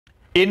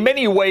In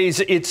many ways,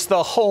 it's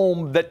the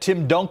home that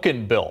Tim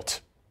Duncan built.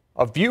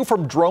 A view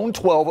from Drone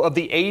 12 of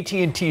the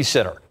AT&T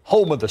Center,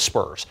 home of the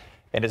Spurs.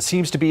 And it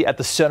seems to be at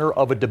the center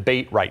of a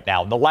debate right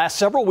now. In the last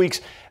several weeks,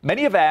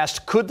 many have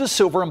asked, could the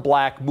Silver and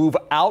Black move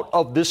out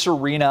of this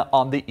arena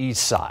on the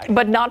east side?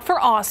 But not for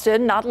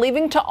Austin, not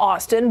leaving to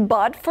Austin,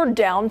 but for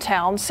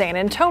downtown San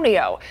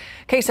Antonio.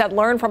 KSAT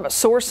learned from a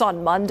source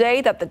on Monday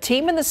that the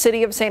team in the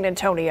city of San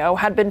Antonio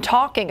had been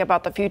talking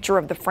about the future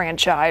of the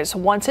franchise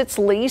once its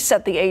lease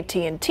at the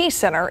AT&T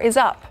Center is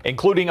up.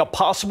 Including a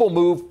possible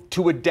move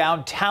to a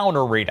downtown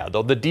arena,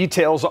 though the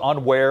details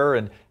on where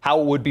and how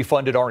it would be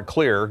funded aren't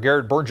clear.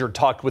 Garrett Berger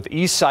talked with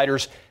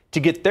Eastsiders to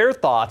get their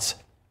thoughts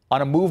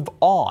on a move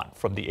on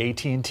from the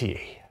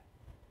AT&T.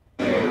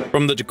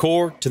 From the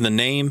decor to the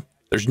name,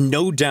 there's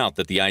no doubt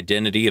that the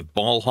identity of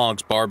Ball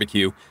Hogs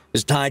Barbecue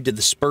is tied to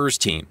the Spurs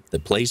team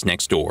that plays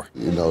next door.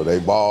 You know, they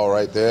ball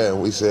right there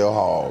and we sell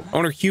hog.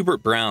 Owner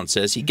Hubert Brown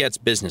says he gets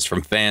business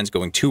from fans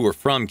going to or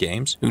from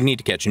games who need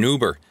to catch an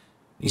Uber.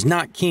 He's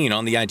not keen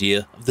on the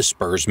idea of the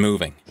Spurs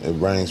moving. It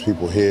brings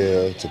people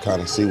here to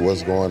kind of see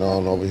what's going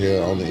on over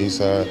here on the east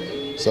side.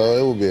 So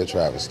it will be a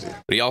travesty.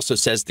 But he also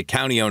says the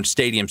county-owned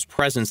stadium's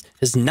presence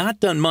has not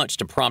done much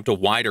to prompt a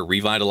wider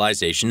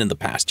revitalization in the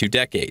past 2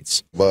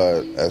 decades.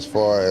 But as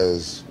far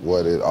as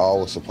what it all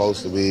was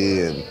supposed to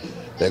be and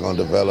they're going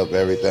to develop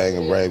everything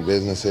and bring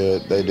business here,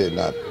 they did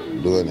not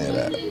do any of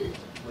that.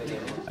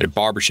 At a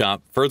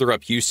barbershop further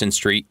up Houston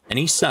Street, an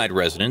East Side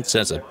resident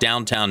says a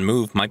downtown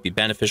move might be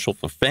beneficial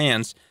for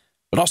fans,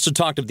 but also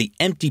talked of the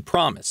empty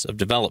promise of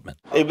development.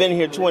 They've been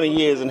here 20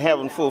 years and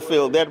haven't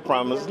fulfilled that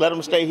promise. Let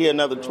them stay here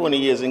another 20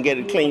 years and get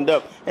it cleaned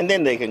up, and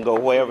then they can go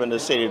wherever in the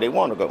city they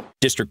want to go.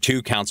 District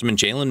 2 Councilman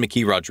Jalen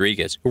McKee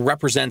Rodriguez, who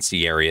represents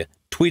the area,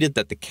 tweeted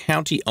that the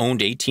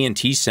county-owned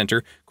AT&T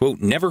Center,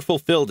 quote, never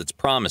fulfilled its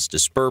promise to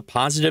spur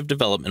positive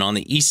development on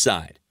the east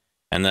side,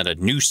 and that a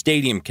new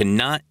stadium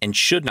cannot and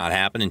should not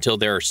happen until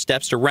there are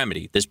steps to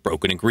remedy this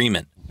broken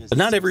agreement. But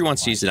not everyone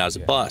sees it as a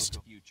bust.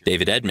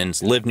 David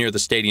Edmonds lived near the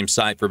stadium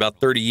site for about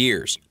 30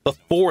 years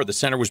before the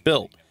center was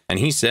built, and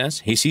he says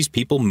he sees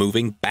people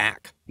moving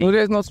back. No,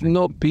 there's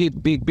no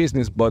big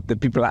business, but the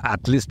people,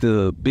 at least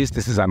the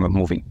businesses are not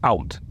moving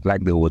out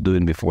like they were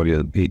doing before the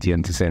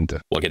AT&T Center.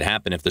 What could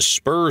happen if the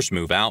Spurs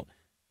move out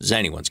is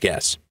anyone's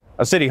guess.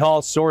 A City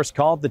Hall source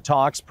called the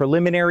talks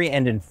preliminary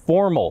and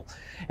informal,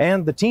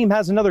 and the team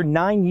has another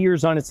 9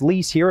 years on its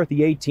lease here at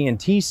the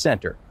AT&T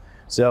Center.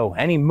 So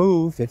any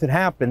move, if it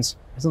happens,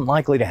 isn't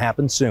likely to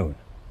happen soon.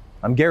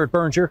 I'm Garrett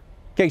Berger,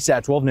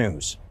 KSAT 12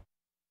 News.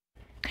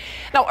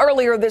 Now,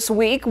 earlier this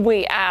week,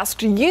 we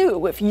asked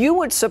you if you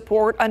would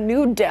support a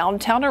new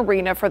downtown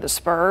arena for the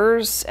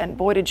Spurs, and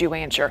boy, did you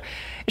answer.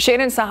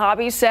 Shannon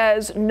Sahabi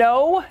says,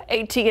 no,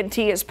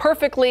 AT&T is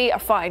perfectly a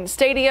fine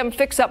stadium.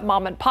 Fix up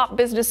mom and pop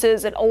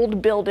businesses and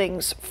old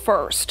buildings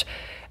first.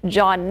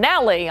 John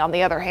Nally, on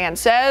the other hand,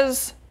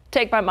 says,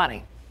 take my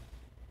money.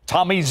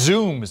 Tommy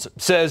Zooms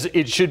says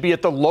it should be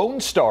at the Lone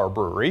Star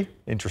Brewery.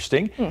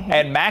 Interesting.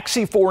 And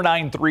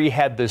Maxi493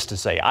 had this to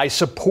say, I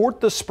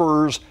support the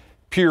Spurs,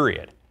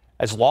 period.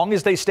 As long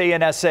as they stay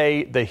in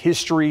SA, the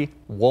history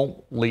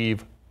won't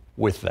leave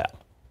with them. I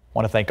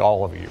want to thank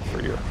all of you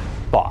for your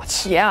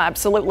thoughts. Yeah,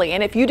 absolutely.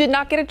 And if you did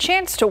not get a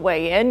chance to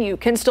weigh in, you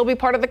can still be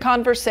part of the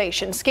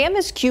conversation. Scan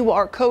this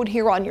QR code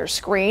here on your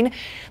screen.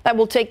 That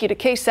will take you to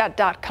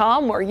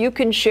ksat.com, where you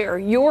can share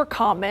your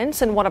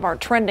comments in one of our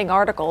trending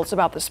articles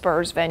about the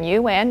Spurs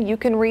venue, and you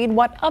can read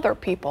what other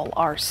people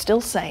are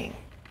still saying.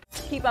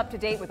 Keep up to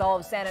date with all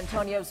of San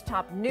Antonio's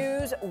top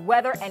news,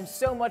 weather, and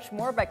so much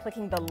more by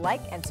clicking the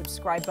like and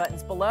subscribe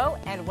buttons below.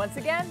 And once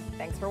again,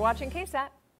 thanks for watching KSAT.